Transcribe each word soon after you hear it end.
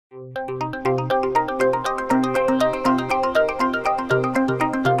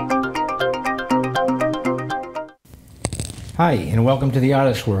Hi, and welcome to the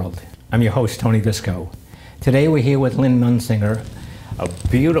Artist World. I'm your host, Tony Visco. Today we're here with Lynn Munsinger, a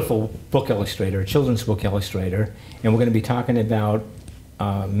beautiful book illustrator, a children's book illustrator, and we're going to be talking about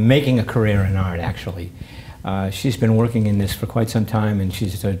making a career in art, actually. She's been working in this for quite some time, and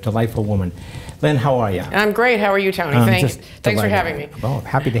she's a delightful woman. Lynn, how are you? I'm great. How are you, Tony? Thanks for having me. Oh,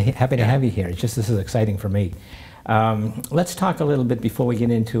 happy to have you here. It's just, this is exciting for me. Let's talk a little bit before we get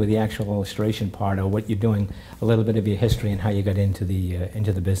into the actual illustration part of what you're doing, a little bit of your history and how you got into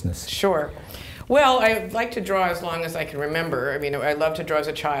the business. Sure. Well, I like to draw as long as I can remember. I mean, I loved to draw as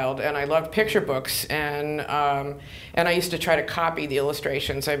a child, and I loved picture books, and I used to try to copy the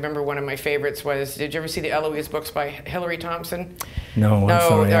illustrations. I remember one of my favorites was, did you ever see the Eloise books by Hilary Thompson? No, I'm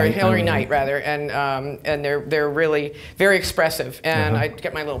sorry. Or Hilary Knight, rather, and they're really very expressive. And I'd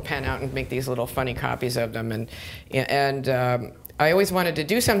get my little pen out and make these little funny copies of them, and I always wanted to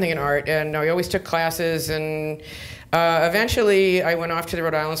do something in art, and I always took classes, and eventually I went off to the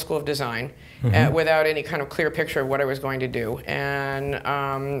Rhode Island School of Design. Without any kind of clear picture of what I was going to do. And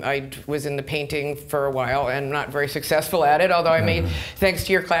I was in the painting for a while and not very successful at it, although I may, thanks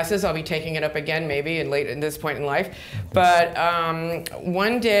to your classes, I'll be taking it up again maybe at this point in life. But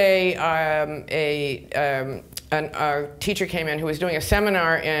one day a teacher came in who was doing a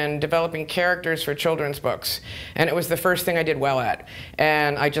seminar in developing characters for children's books, and it was the first thing I did well at,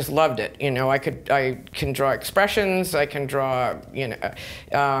 and I just loved it. You know, I can draw expressions, I can draw, you know,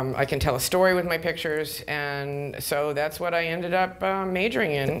 I can tell a story with my pictures, and so that's what I ended up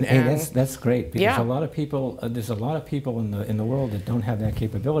majoring in. Hey, that's great, because a lot of people, there's a lot of people in the world that don't have that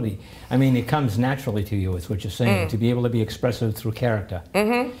capability. I mean, it comes naturally to you, is what you're saying, to be able to be expressive through character.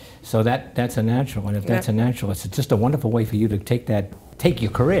 So that's a natural, and if that's a natural, it's just a wonderful way for you to take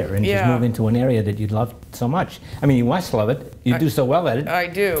your career and just move into an area that you love so much. I mean, you must love it. You do so well at it. I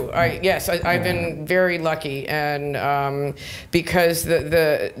do. Yes, I've been very lucky, and because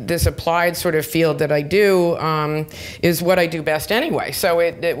this applied sort of field that I do is what I do best anyway. So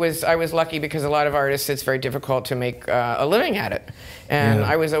I was lucky, because a lot of artists, it's very difficult to make a living at it, and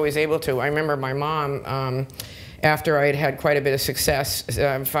I was always able to. I remember my mom, after I had had quite a bit of success,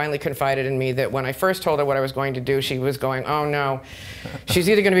 finally confided in me that when I first told her what I was going to do, she was going, oh no, she's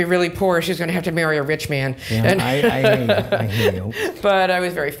either going to be really poor or she's going to have to marry a rich man. Yeah, and I hear you. But I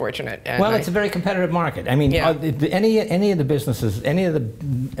was very fortunate. And well, it's a very competitive market. I mean, any of the businesses, any of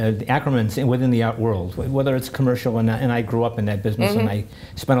the acronyms within the art world, whether it's commercial, and I grew up in that business, and I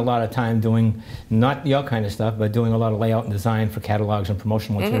spent a lot of time doing, not your kind of stuff, but doing a lot of layout and design for catalogs and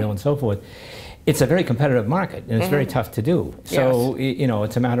promotional material and so forth. It's a very competitive market, and it's very tough to do. So you know,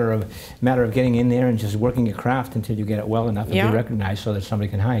 it's a matter of getting in there and just working your craft until you get it well enough and be recognized, so that somebody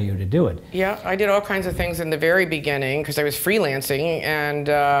can hire you to do it. Yeah, I did all kinds of things in the very beginning, because I was freelancing, and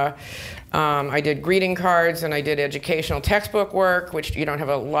I did greeting cards, and I did educational textbook work, which you don't have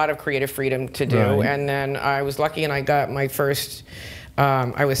a lot of creative freedom to do. And then I was lucky, and I got my first.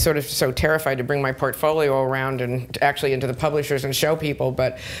 I was sort of so terrified to bring my portfolio around and actually into the publishers and show people,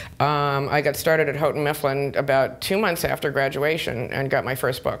 but I got started at Houghton Mifflin about 2 months after graduation and got my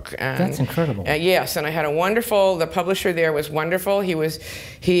first book. And, that's incredible. Yes, and I had the publisher there was wonderful.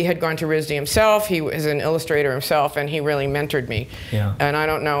 He had gone to RISD himself, he was an illustrator himself, and he really mentored me. And I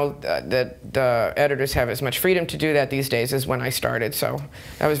don't know that the editors have as much freedom to do that these days as when I started, so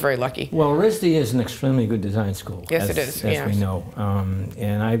I was very lucky. Well, RISD is an extremely good design school. Yes, it is. As we know.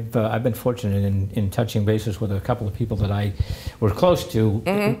 And I've been fortunate in touching bases with a couple of people that I were close to,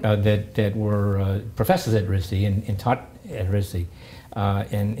 that were professors at RISD and taught at RISD,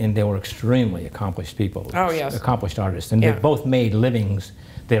 and they were extremely accomplished people. Accomplished artists, and they both made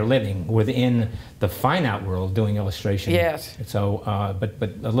their living within the fine art world doing illustration. So, but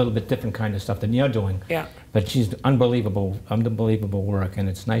a little bit different kind of stuff than you're doing. But she's unbelievable work, and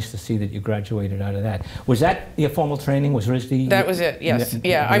it's nice to see that you graduated out of that. Was that your formal training? Was RISD? That was it. Yes.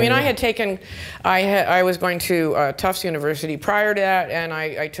 I mean, I had taken, I was going to Tufts University prior to that, and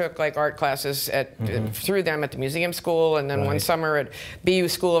I took like art classes through them at the museum school, and then one summer at BU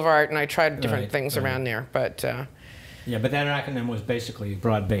School of Art, and I tried different things around there. But yeah, but that acronym was basically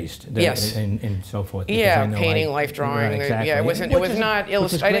broad-based. And so forth. Painting, life drawing. Exactly. It was not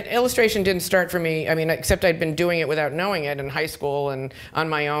illustration didn't start for me. I mean, except I'd been doing it without knowing it in high school and on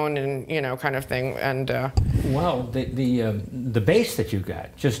my own, and you know, kind of thing. And well, the base that you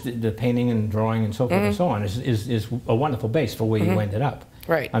got, just the painting and drawing and so forth and so on, is a wonderful base for where you ended up.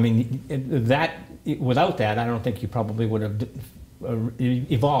 Right. I mean, without that, I don't think you probably would have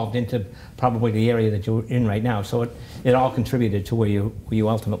evolved into probably the area that you're in right now. So it all contributed to where you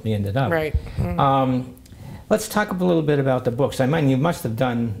ultimately ended up. Right. Let's talk a little bit about the books. I mean, you must have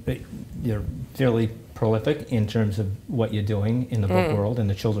done your fairly prolific in terms of what you're doing in the book world, in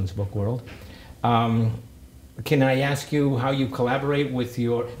the children's book world. Can I ask you how you collaborate with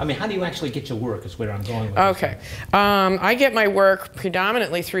your, I mean, how do you actually get your work is where I'm going with this. Okay. I get my work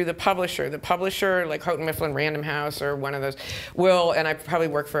predominantly through the publisher. The publisher, like Houghton Mifflin Random House or one of those, will, and I probably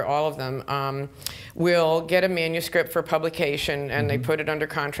work for all of them, will get a manuscript for publication, and they put it under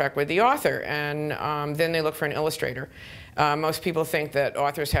contract with the author, and then they look for an illustrator. Most people think that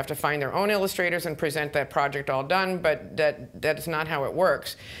authors have to find their own illustrators and present that project all done, but that is not how it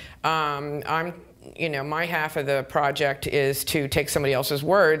works. You know, my half of the project is to take somebody else's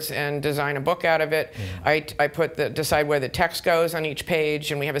words and design a book out of it. I decide where the text goes on each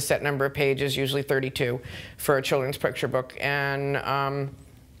page, and we have a set number of pages, usually 32, for a children's picture book. And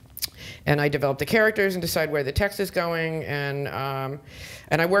I develop the characters and decide where the text is going,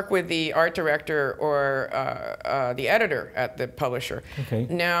 and I work with the art director or the editor at the publisher. Okay.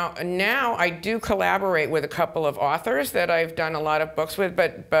 Now I do collaborate with a couple of authors that I've done a lot of books with,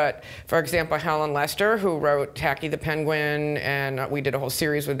 but for example, Helen Lester, who wrote Tacky the Penguin, and we did a whole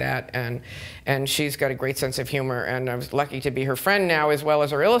series with that, and she's got a great sense of humor, and I was lucky to be her friend now as well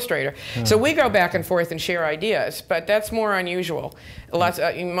as her illustrator. So we go back and forth and share ideas, but that's more unusual.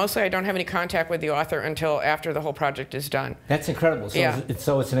 Mostly I don't have any contact with the author until after the whole project is done. That's incredible. So, yeah.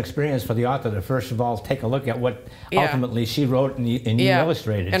 So it's an experience for the author to first of all take a look at what ultimately she wrote and you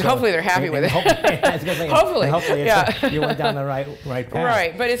illustrated. And so, hopefully they're happy with it. Hopefully you went down the right path.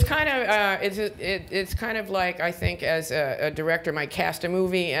 Right, but it's kind of it's kind of like, I think, as a director might cast a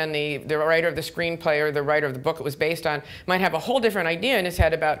movie, and the writer of the screenplay or the writer of the book it was based on might have a whole different idea in his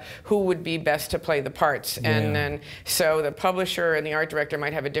head about who would be best to play the parts, and then so the publisher and the art director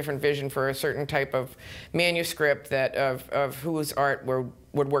might have a different vision for a certain type of manuscript that of whose art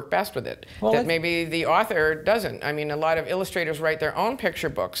would work best with it, well, that maybe the author doesn't. I mean, a lot of illustrators write their own picture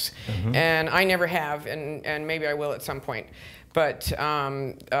books, and I never have, and maybe I will at some point. But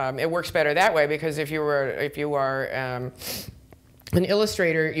it works better that way, because if you are an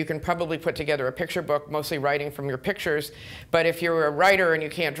illustrator, you can probably put together a picture book, mostly writing from your pictures. But if you're a writer and you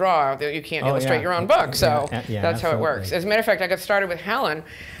can't draw, you can't illustrate your own book. So that's how it works. As a matter of fact, I got started with Helen.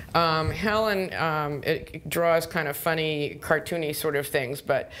 Helen it draws kind of funny, cartoony sort of things,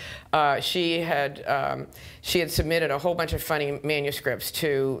 but she had submitted a whole bunch of funny manuscripts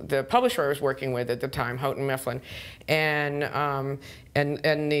to the publisher I was working with at the time, Houghton Mifflin, and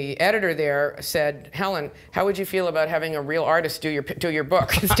the editor there said, "Helen, how would you feel about having a real artist do your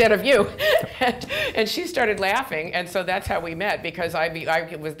book instead of you?" and she started laughing, and so that's how we met, because I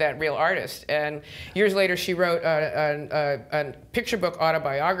was that real artist. And years later, she wrote a picture book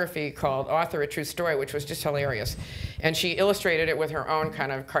autobiography called "Author: A True Story," which was just hilarious. And she illustrated it with her own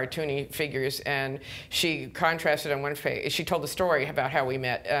kind of cartoony figures, and she contrasted on one page. She told the story about how we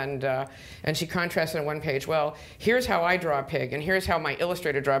met, and she contrasted on one page. Well, here's how I draw a pig, and here's how my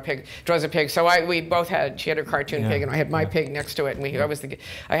illustrator draws a pig. So we both she had her cartoon pig, and I had my pig next to it, and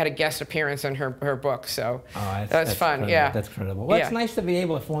I had a guest appearance in her book. So that's fun. Incredible. Yeah, that's incredible. Well, it's nice to be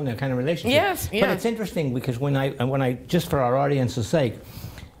able to form that kind of relationship. Yes, but it's interesting, because when I just for our audience's sake,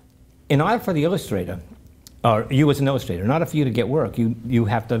 in order for the illustrator, or you as an illustrator, in order for you to get work, you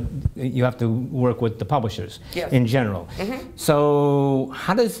have to work with the publishers in general. So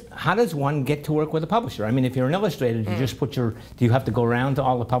how does one get to work with a publisher? I mean, if you're an illustrator, do you just do you have to go around to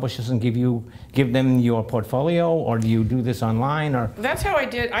all the publishers and give them your portfolio, or do you do this online? Or that's how I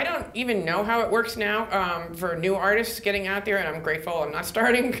did. I don't even know how it works now for new artists getting out there, and I'm grateful I'm not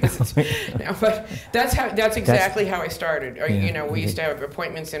starting, because but that's exactly how I started. You know, we used to have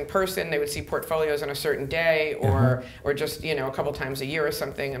appointments in person. They would see portfolios on a certain day, or just a couple times a year or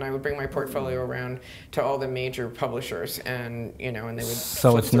something, and I would bring my portfolio around to all the major publishers, and and they would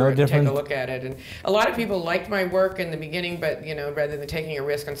flip through it and take a look at it. And a lot of people liked my work in the beginning, but rather than taking a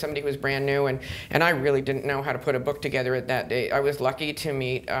risk on somebody who was brand new, and I really didn't know how to put a book together at that day. I was lucky to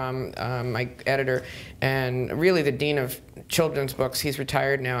meet my editor and really the dean of children's books. He's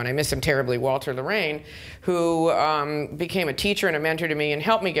retired now, and I miss him terribly, Walter Lorraine, who became a teacher and a mentor to me and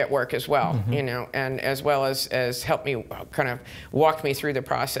helped me get work as well, and as well as helped me, kind of walked me through the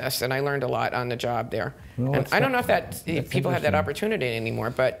process, and I learned a lot on the job there. Well, and I don't know if people have that opportunity anymore,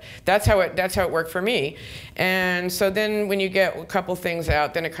 but that's how it worked for me. And so then when you get a couple things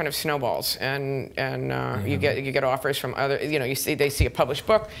out, then it kind of snowballs, and you get offers from other, they see a published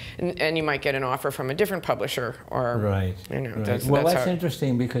book, and you might get an offer from a different publisher, or right. That's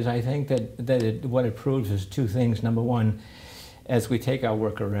interesting, because I think that what it proves is two things. Number one, as we take our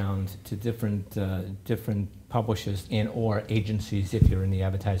work around to different publishers and or agencies, if you're in the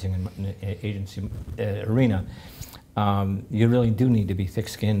advertising and agency arena, you really do need to be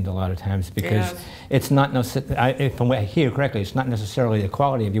thick-skinned a lot of times, because Yes. it's not if I hear correctly, it's not necessarily the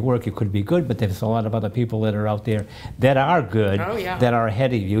quality of your work. You could be good, but there's a lot of other people that are out there that are good, Oh, yeah. that are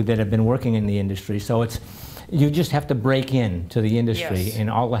ahead of you, that have been working in the industry. So you just have to break into the industry, Yes. and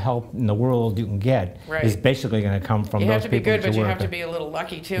all the help in the world you can get Right. is basically going to come from You those have to be people good, but that you work have to it. be a little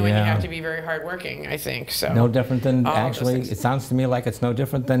lucky too, and you Yeah. have to be very hardworking, I think. So No different than, all of those actually, things. it sounds to me like it's no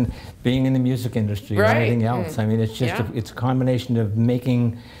different than being in the music industry or Right. anything else. I mean, it's just, Yeah. it's a combination of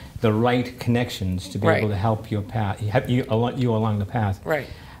making the right connections to be Right. able to help your path, help you along the path. Right.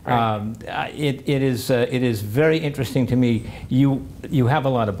 Right. It is very interesting to me. You have a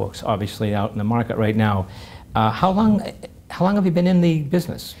lot of books, obviously, out in the market right now. How long have you been in the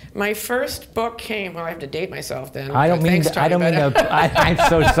business? My first book came. Well, I have to date myself then. I don't mean Thanks, to, I don't Tony, mean but- to, I'm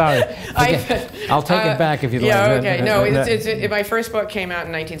so sorry. I'll take it back if you'd yeah, like. okay. No, my first book came out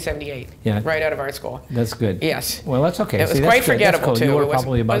in 1978. Yeah. Right out of art school. That's good. Yes. Well, that's okay. It was See, quite that's good. That's forgettable, cool. too. You were It wasn't-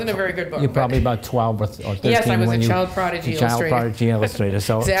 probably about, wasn't a very good book, You're but- probably about 12 or 13 Yes, I was when a you... child prodigy Child illustrator. prodigy illustrator.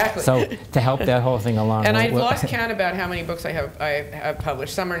 So, Exactly. So to help that whole thing along... And well, I've well- lost count about how many books I have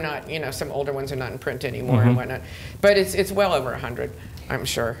published. Some are not, some older ones are not in print anymore Mm-hmm. and whatnot. But it's well over 100, I'm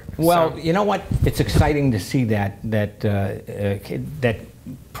sure. Well, So- you know what? It's exciting to see that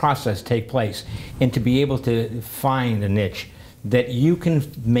process take place, and to be able to find a niche that you can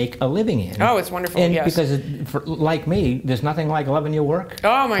make a living in. Oh, it's wonderful, And yes. because, like me, there's nothing like loving your work.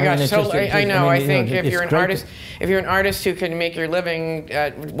 Oh my gosh! it's So just- I know. I think if it's you're an great artist, if you're an artist who can make your living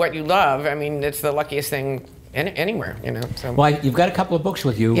at what you love, I mean, it's the luckiest thing anywhere. So. Well, you've got a couple of books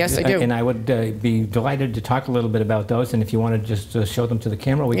with you. Yes, I do. And I would be delighted to talk a little bit about those. And if you want to just show them to the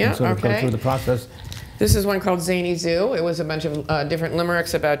camera, we Yeah, can sort of go okay. through the process. This is one called Zany Zoo. It was a bunch of different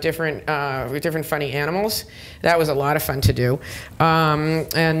limericks about different funny animals. That was a lot of fun to do. And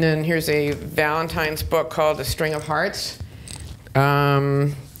then here's a Valentine's book called A String of Hearts.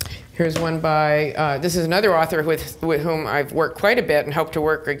 Here's one by, this is another author with whom I've worked quite a bit and hope to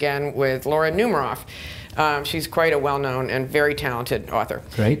work again with, Laura Numeroff. She's quite a well-known and very talented author.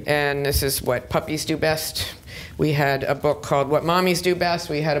 Great. And this is What Puppies Do Best. We had a book called What Mommies Do Best.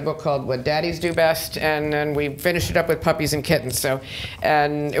 We had a book called What Daddies Do Best. And then we finished it up with Puppies and Kittens.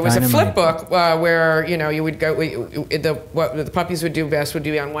 And it was a flip book where, you would go, what the puppies would do best would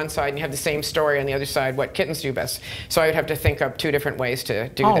be on one side, and you have the same story on the other side, what kittens do best. So I would have to think up two different ways to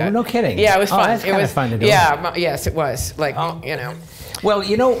do that. Oh, no kidding. Yeah, it was fun. That's kind of fun to do. Yeah, yes, it was. Like, Well,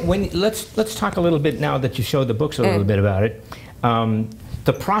 let's talk a little bit now that you showed the books a little bit about it.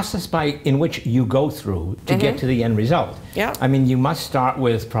 The process in which you go through to get to the end result. Yeah. I mean, you must start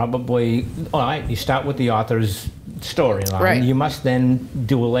with probably, you start with the author's storyline. Right. You must then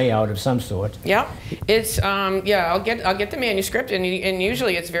do a layout of some sort. Yeah, it's I'll get the manuscript, and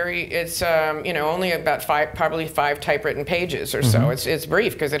usually it's only about probably five typewritten pages or so. It's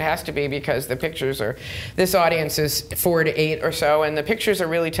brief because it has to be, because the pictures are, this audience is 4 to 8 or so, and the pictures are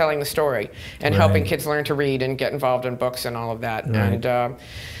really telling the story and helping kids learn to read and get involved in books and all of that. Right. And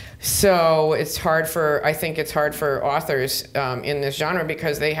so I think it's hard for authors in this genre,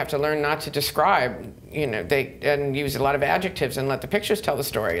 because they have to learn not to describe, and use a lot of adjectives and let the pictures tell the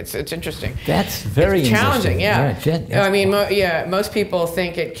story. It's interesting. That's very challenging. interesting. Yeah. I mean, most people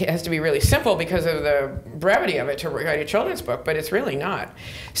think it has to be really simple because of the brevity of it to write a children's book, but it's really not.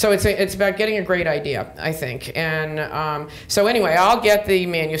 So it's about getting a great idea, I think. And so anyway, I'll get the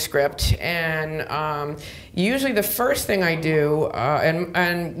manuscript, and usually the first thing I do,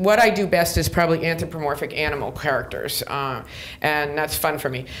 and what I do best is probably anthropomorphic animal characters, and that's fun for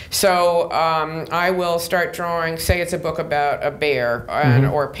me. So I will start drawing, say it's a book about a bear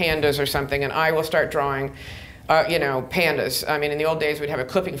or pandas or something, and I will start drawing pandas. I mean, in the old days, we'd have a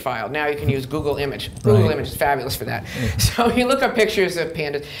clipping file. Now you can use Google Image. Google Image is fabulous for that. So you look up pictures of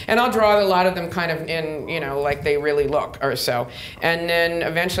pandas, and I'll draw a lot of them kind of in, like they really look or so. And then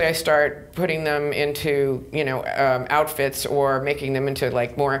eventually I start putting them into, outfits, or making them into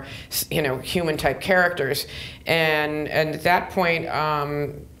like more, human type characters. And at that point,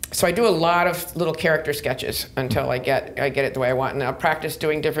 so I do a lot of little character sketches until I get it the way I want, and I'll practice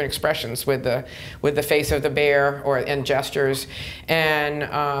doing different expressions with the face of the bear and gestures.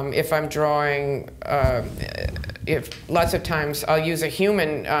 And if I'm drawing, lots of times I'll use a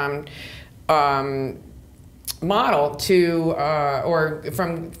human model or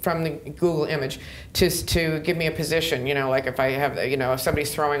from the Google image to give me a position, like if I have, if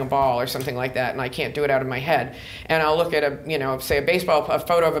somebody's throwing a ball or something like that and I can't do it out of my head, and I'll look at say a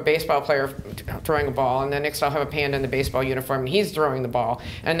photo of a baseball player throwing a ball, and then next I'll have a panda in the baseball uniform and he's throwing the ball,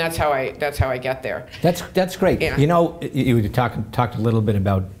 and that's how I get there. That's great. Yeah. You talked a little bit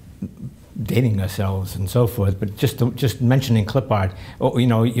about dating ourselves and so forth, but just mentioning clip art, you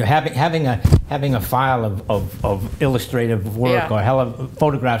know, you're having a file of illustrative work or hell of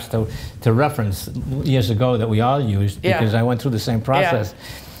photographs to reference years ago that we all used, because I went through the same process.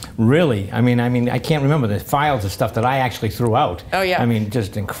 Really, I mean, I can't remember the files of stuff that I actually threw out. Oh yeah. I mean,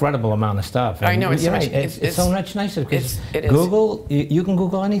 just incredible amount of stuff. I know. It's so much nicer because Google, you can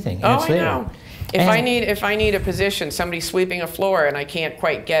Google anything. Oh, it's there. I know. If I need a position, somebody sweeping a floor, and I can't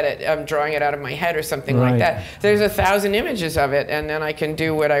quite get it, I'm drawing it out of my head or something like that. There's 1,000 images of it, and then I can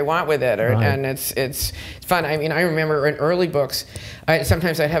do what I want with it, and it's fun. I mean, I remember in early books,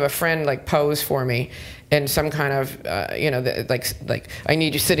 sometimes I'd have a friend like pose for me in some kind of, you know, like I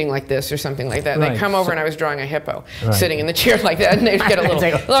need you sitting like this or something like that. And they'd come over and I was drawing a hippo sitting in the chair like that, and they'd get a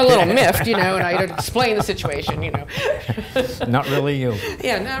little miffed, you know, and I'd explain the situation, you know. Not really you.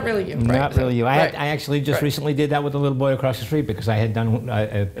 Yeah, not really you. Not really you. I actually just recently did that with a little boy across the street, because I had done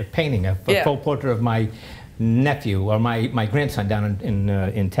a painting, a full portrait of my nephew or my grandson down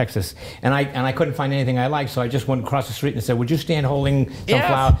in Texas, and I couldn't find anything I liked, so I just went across the street and said, "Would you stand holding some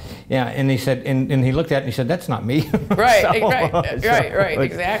flower?" Yeah, and he said, and he looked at it and he said, "That's not me." Right,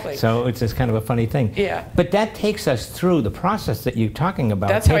 exactly. So it's just kind of a funny thing. Yeah. But that takes us through the process that you're talking about.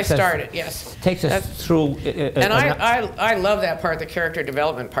 That's how I started. Yes. Takes us through. And I love that part, the character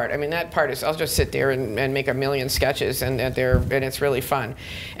development part. I mean, that part is, I'll just sit there and make a million sketches, and it's really fun.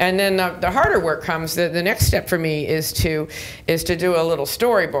 And then the harder work comes. The next step for me is to do a little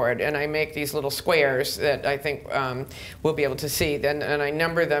storyboard, and I make these little squares that I think we'll be able to see. Then and I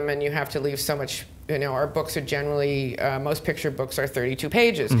number them, and you have to leave so much. You know, our books are generally most picture books are 32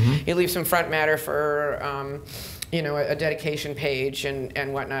 pages. You leave some front matter for you know, a dedication page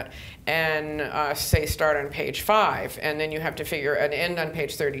and whatnot, and say start on page 5, and then you have to figure an end on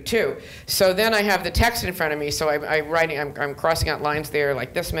page 32. So then I have the text in front of me, so I'm crossing out lines there,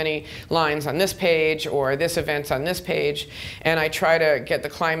 like this many lines on this page, or this event's on this page, and I try to get the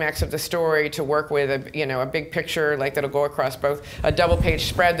climax of the story to work with a big picture, like that'll go across both, a double page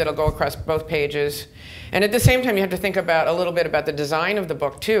spread that'll go across both pages. And at the same time, you have to think about a little bit about the design of the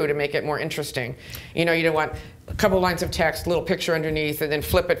book too, to make it more interesting. You know, you don't want a couple lines of text, a little picture underneath, and then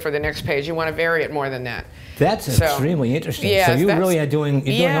flip it for the next page. You want to vary it more than that. That's extremely interesting. Yeah, so you really are doing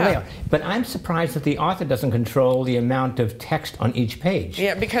the layout. But I'm surprised that the author doesn't control the amount of text on each page.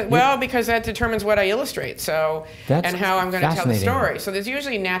 Yeah, because that determines what I illustrate. So and how I'm going to tell the story. So there's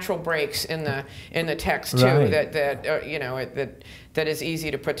usually natural breaks in the text too that is easy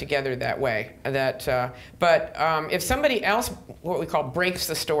to put together that way. But if somebody else, what we call, breaks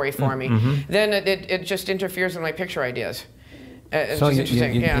the story for me, then it just interferes with my picture ideas. It's so just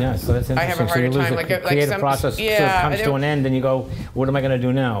interesting. So that's interesting. I have a harder time. The creative process sort of comes to an end, and you go, "What am I going to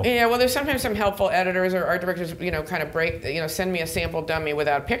do now?" Yeah, well, there's sometimes some helpful editors or art directors, you know, kind of break, you know, send me a sample dummy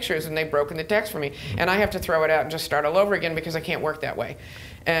without pictures, and they've broken the text for me, and I have to throw it out and just start all over again because I can't work that way.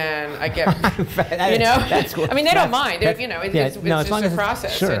 And I get, you know, I mean, they don't mind. You know, it's just a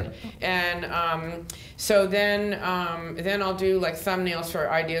process. Sure. So then I'll do like thumbnails for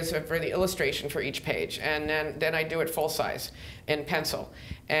ideas for the illustration for each page, and then I do it full size in pencil,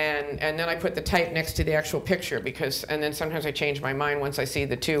 and then I put the type next to the actual picture, and then sometimes I change my mind once I see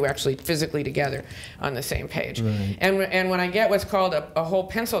the two actually physically together on the same page. Right. And when I get what's called a whole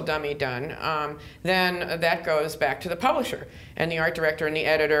pencil dummy done, then that goes back to the publisher and the art director and the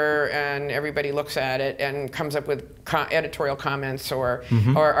editor, and everybody looks at it and comes up with editorial comments or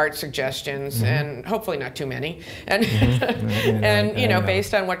art suggestions, and hopefully not too many. And and you know,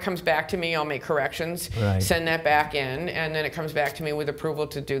 based on what comes back to me, I'll make corrections, send that back in, and then it comes back to me with approval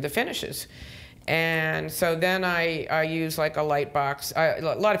to do the finishes. And so then I use like a light box. A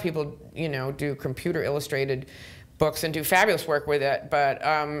lot of people, you know, do computer illustrated books and do fabulous work with it, but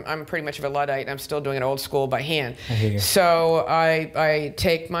I'm pretty much of a Luddite, and I'm still doing it old school by hand. So I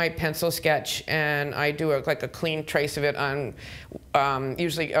take my pencil sketch and I do like a clean trace of it on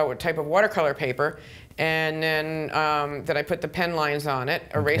usually a type of watercolor paper, and then I put the pen lines on it,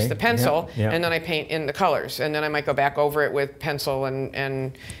 erase the pencil, and then I paint in the colors, and then I might go back over it with pencil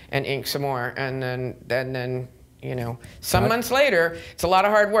and ink some more, and then you know, some months later, it's a lot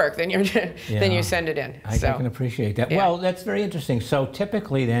of hard work. Then then you send it in. I can appreciate that. Well, that's very interesting. So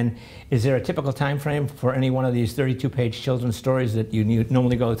typically, then, is there a typical time frame for any one of these 32-page children's stories that you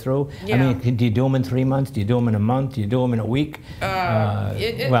normally go through? I mean, do you do them in 3 months? Do you do them in a month? Do you do them in a week? I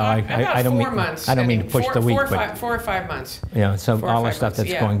don't mean 4 months. I don't mean to push the week, but 4 or 5 months. Yeah. So all the stuff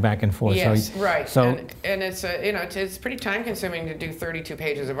that's going back and forth. Yes, so, right. So and it's you know, it's pretty time-consuming to do 32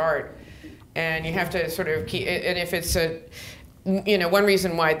 pages of art. And you have to sort of keep, and if it's you know, one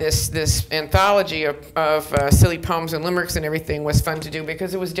reason why this anthology of silly poems and limericks and everything was fun to do,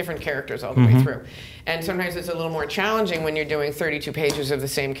 because it was different characters all the way through. And sometimes it's a little more challenging when you're doing 32 pages of the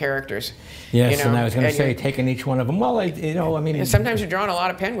same characters. Yes, you know? and I was going to say, taking each one of them. Well, you know, I mean, and sometimes you're drawing a lot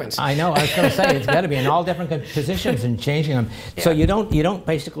of penguins. I know. I was going to say, it's got to be in all different positions and changing them. Yeah. So you don't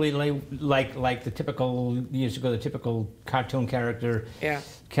basically lay like the typical years ago, the typical cartoon character. Yeah.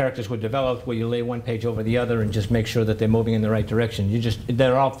 Characters were developed where you lay one page over the other and just make sure that they're moving in the right direction.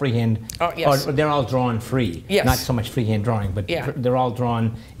 They're all freehand. Oh, yes. Or they're all drawn free. Yes. Not so much freehand drawing, but they're all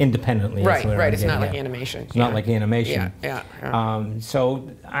drawn independently. Right, right. It's not like animation. It's not like animation. Yeah.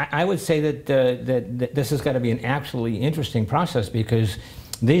 So I would say that that this has got to be an absolutely interesting process, because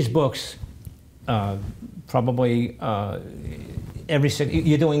these books probably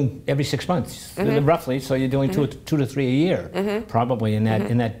you're doing every 6 months roughly, so you're doing two to three a year probably in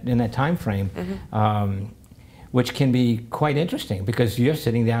that time frame. Which can be quite interesting, because you're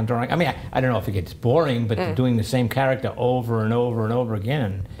sitting down drawing. I mean, I don't know if it gets boring, but doing the same character over and over and over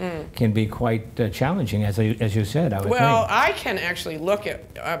again can be quite challenging, as you said, I would think. I can actually look at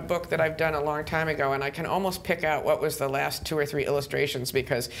a book that I've done a long time ago, and I can almost pick out what was the last 2 or 3 illustrations,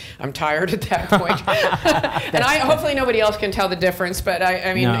 because I'm tired at that point. And hopefully nobody else can tell the difference, but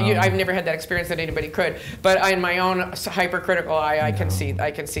I mean, I've never had that experience that anybody could. But in my own hypercritical eye, I can see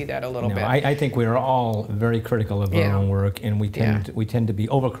that a little bit. I think we're all very critical of our own work, and we tend to be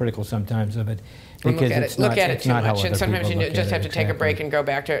overcritical sometimes of it, because look at it too much, and sometimes you just have to take a break and go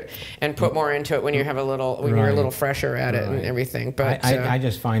back to it and put more into it when you have a little you're a little fresher at it and everything. But I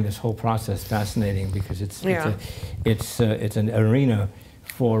just find this whole process fascinating, because it's an arena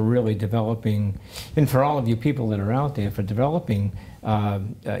for really developing, and for all of you people that are out there, for developing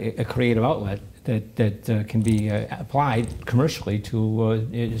a creative outlet that can be applied commercially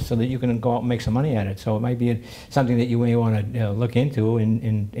to so that you can go out and make some money at it. So it might be something that you may want to look into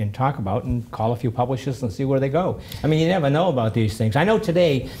and talk about, and call a few publishers and see where they go. I mean, you never know about these things. I know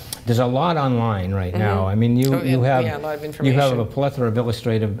today there's a lot online right now. I mean, you have a lot of information. You have a plethora of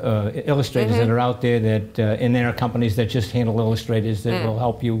illustrators that are out there that and there are companies that just handle illustrators that will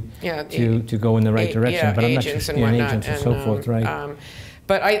help you to go in the right direction. But I'm not sure, agents and so forth, right?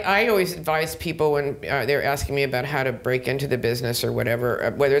 But I always advise people when they're asking me about how to break into the business or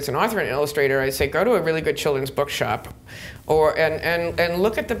whatever, whether it's an author or an illustrator, I say go to a really good children's bookshop, and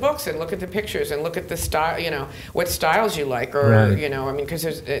look at the books and look at the pictures and look at the style, you know, what styles you like, or you know, I mean, because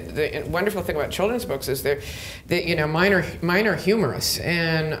there's the wonderful thing about children's books is mine are humorous,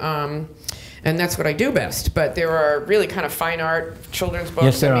 and that's what I do best. But there are really kind of fine art children's books.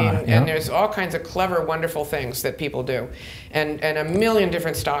 Yes, there are. And there's all kinds of clever, wonderful things that people do, and a million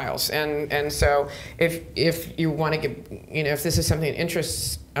different styles. And so if you want to get, you know, if this is something that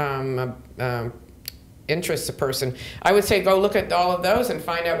interests a person, I would say go look at all of those and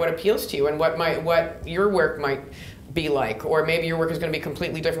find out what appeals to you and what your work might be like, or maybe your work is going to be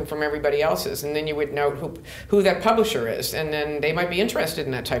completely different from everybody else's, and then you would know who that publisher is, and then they might be interested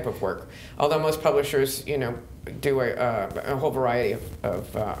in that type of work. Although most publishers, you know, do a whole variety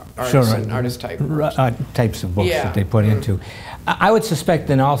of artists and artist types of books that they put into. I would suspect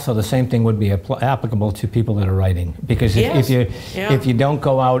then also the same thing would be applicable to people that are writing, because if you don't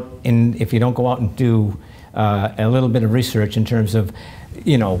go out and do a little bit of research in terms of,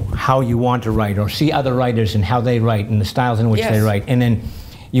 you know, how you want to write, or see other writers and how they write and the styles in which they write, and then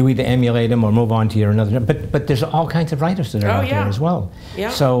you either emulate them or move on to your another. But there's all kinds of writers that are out there as well.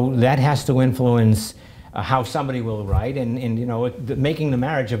 So that has to influence how somebody will write, and you know, making the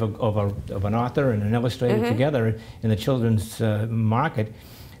marriage of an author and an illustrator together in the children's market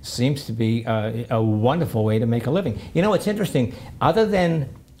seems to be a wonderful way to make a living. You know, it's interesting. Other than,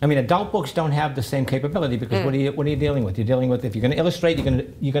 I mean, adult books don't have the same capability, because what are you dealing with? You're dealing with, if you're going to illustrate,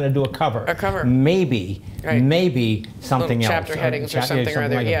 you're going to do a cover. A cover. Maybe something else. Chapter headings or something or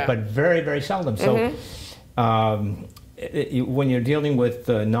other. Like but very, very seldom. So when you're dealing with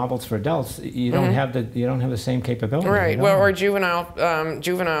novels for adults, you don't have the same capability. Right. Well, or juvenile,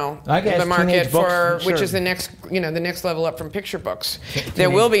 I guess, the market for books, which is the next level up from picture books.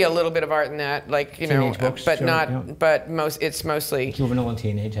 There will be a little bit of art in that, like, you know, books, but not. But it's mostly juvenile and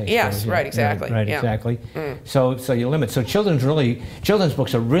teenage. Yes. Right. Exactly. Right. Exactly. So you limit. So children's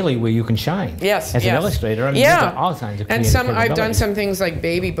books are really where you can shine. Yes. As an illustrator, I mean, there's all kinds of creative and I've done some things like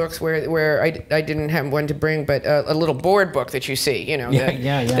baby books where I didn't have one to bring, but a little board book that you see, you know,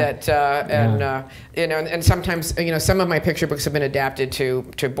 and sometimes, you know, some of my picture books have been adapted to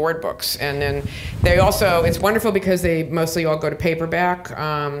board books, and then they also, it's wonderful because they mostly all go to paperback,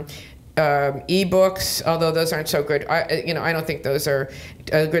 e-books, although those aren't so good. I don't think those are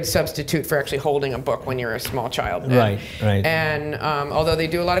a good substitute for actually holding a book when you're a small child. Right, right. And although they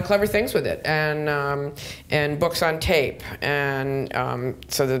do a lot of clever things with it, and books on tape, and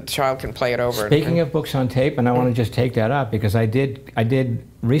so the child can play it over. Speaking of books on tape, and I want to just take that up because I did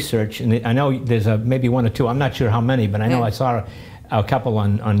research, and I know there's maybe one or two. I'm not sure how many, but I know I saw a couple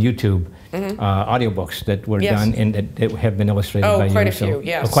on YouTube. Audiobooks that were done and that have been illustrated by you. Quite a few,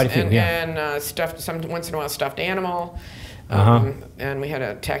 yes. Quite a few, and once in a while stuffed animal. And we had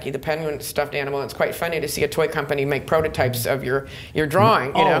a Tacky the Penguin stuffed animal. It's quite funny to see a toy company make prototypes of your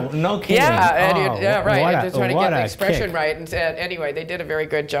drawing. You know? No kidding. Yeah, right. And just trying to get the expression kick. right. And anyway, they did a very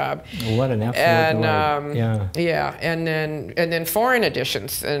good job. What an absolute delight. Yeah, and then foreign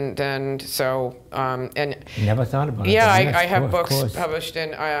editions, and so and never thought about it. Yeah, I have books published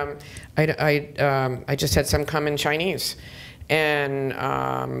in. I just had some come in Chinese, and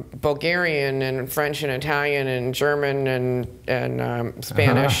Bulgarian and French and Italian and German and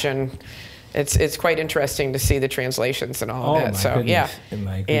Spanish, and it's quite interesting to see the translations and all of that. So goodness.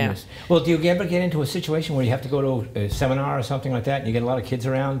 My goodness. Yeah. Well, do you ever get into a situation where you have to go to a seminar or something like that, and you get a lot of kids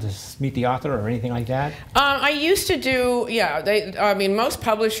around to meet the author or anything like that? I used to do, I mean, most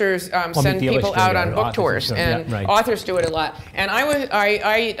publishers send people out on book tours, and authors do it a lot. And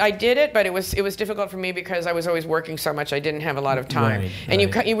I did it, but it was difficult for me because I was always working so much. I didn't have a lot of time, and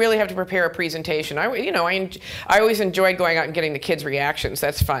you really have to prepare a presentation. I always enjoyed going out and getting the kids' reactions.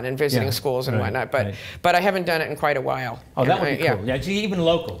 That's fun, and visiting schools and whatnot, but I haven't done it in quite a while. Oh, that would be cool. Yeah, even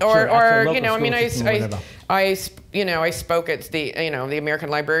local. Or local, I mean, I spoke at the American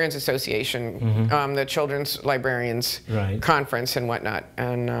Librarians Association, the Children's Librarians Conference and whatnot,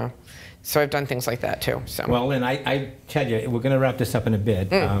 and so I've done things like that too. So. Well, Lynn, I tell you, we're going to wrap this up in a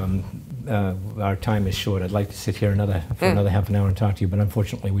bit. Our time is short. I'd like to sit here for another half an hour and talk to you, but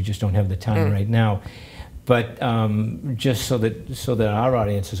unfortunately, we just don't have the time right now. But just so that our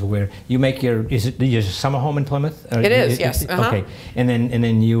audience is aware, you make your summer home in Plymouth? It is, yes. Okay, and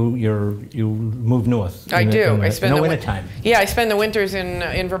then you move north. I do. I spend the winter time. Yeah, I spend the winters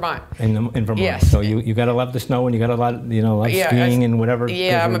in Vermont. In Vermont. Yes. So you gotta love the snow, and you gotta love skiing and whatever.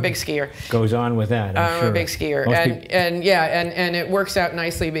 Yeah, I'm a big skier. Goes on with that. I'm a big skier, and it works out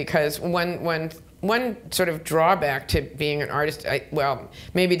nicely because one sort of drawback to being an artist,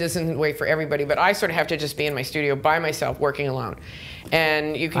 maybe this isn't the way for everybody, but I sort of have to just be in my studio by myself working alone.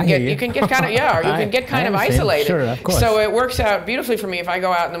 And you can get kind of isolated. Sure, of course. So it works out beautifully for me if I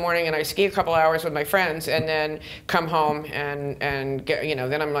go out in the morning and I ski a couple hours with my friends and then come home and get,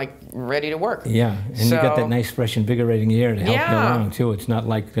 then I'm like ready to work. Yeah, and you got that nice fresh invigorating air to help you along too. It's not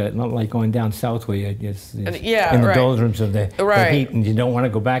like going down south where it's in the doldrums of the heat, and you don't want to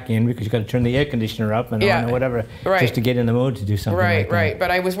go back in because you got to turn the air conditioner up and on or whatever just to get in the mood to do something like that. Right.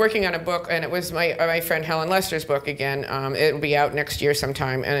 But I was working on a book, and it was my friend Helen Lester's book again. It will be out next year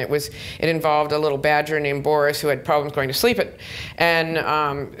sometime, and it involved a little badger named Boris who had problems going to sleep and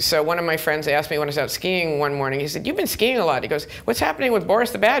so one of my friends asked me when I was out skiing one morning, he said, "You've been skiing a lot." He goes, "What's happening with Boris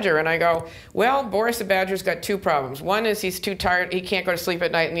the badger?" And I go, "Well, Boris the badger's got two problems. One is he's too tired, he can't go to sleep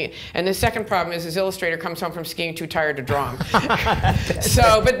at night, and the second problem is his illustrator comes home from skiing too tired to draw him."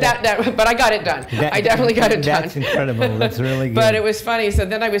 So, but I got it done. I definitely got it done. That's incredible. That's really good. But it was funny. So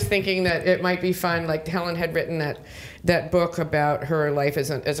then I was thinking that it might be fun, like Helen had written that book about her life as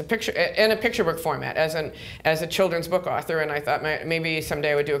a picture in a picture book format as a children's book author, and I thought maybe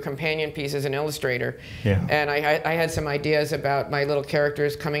someday I would do a companion piece as an illustrator. Yeah. And I had some ideas about my little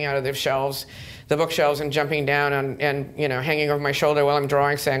characters coming out of their shelves, the bookshelves, and jumping down and hanging over my shoulder while I'm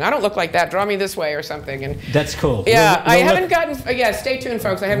drawing, saying, "I don't look like that. Draw me this way," or something. And that's cool. Yeah, I haven't gotten. Yeah, stay tuned,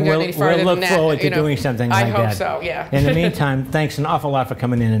 folks. I haven't gotten any farther than that. We'll look forward to doing something like that. I hope so. Yeah. In the meantime, thanks an awful lot for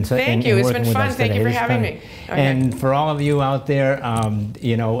coming in and thank you. It's been fun. Thank you for having me. Okay. And for all of you out there,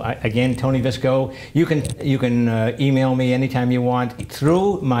 again, Tony Visco, you can email me anytime you want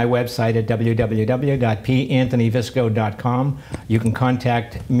through my website at www.panthonyvisco.com. You can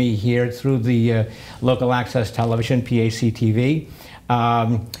contact me here through the local access television, PAC-TV,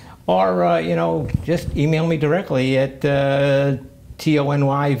 or just email me directly at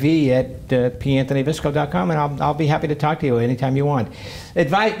tonyv@panthonyvisco.com, and I'll be happy to talk to you anytime you want.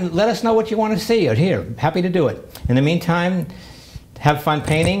 Let us know what you want to see or hear. Happy to do it. In the meantime, have fun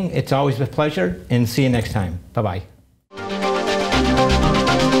painting. It's always a pleasure, and see you next time. Bye-bye.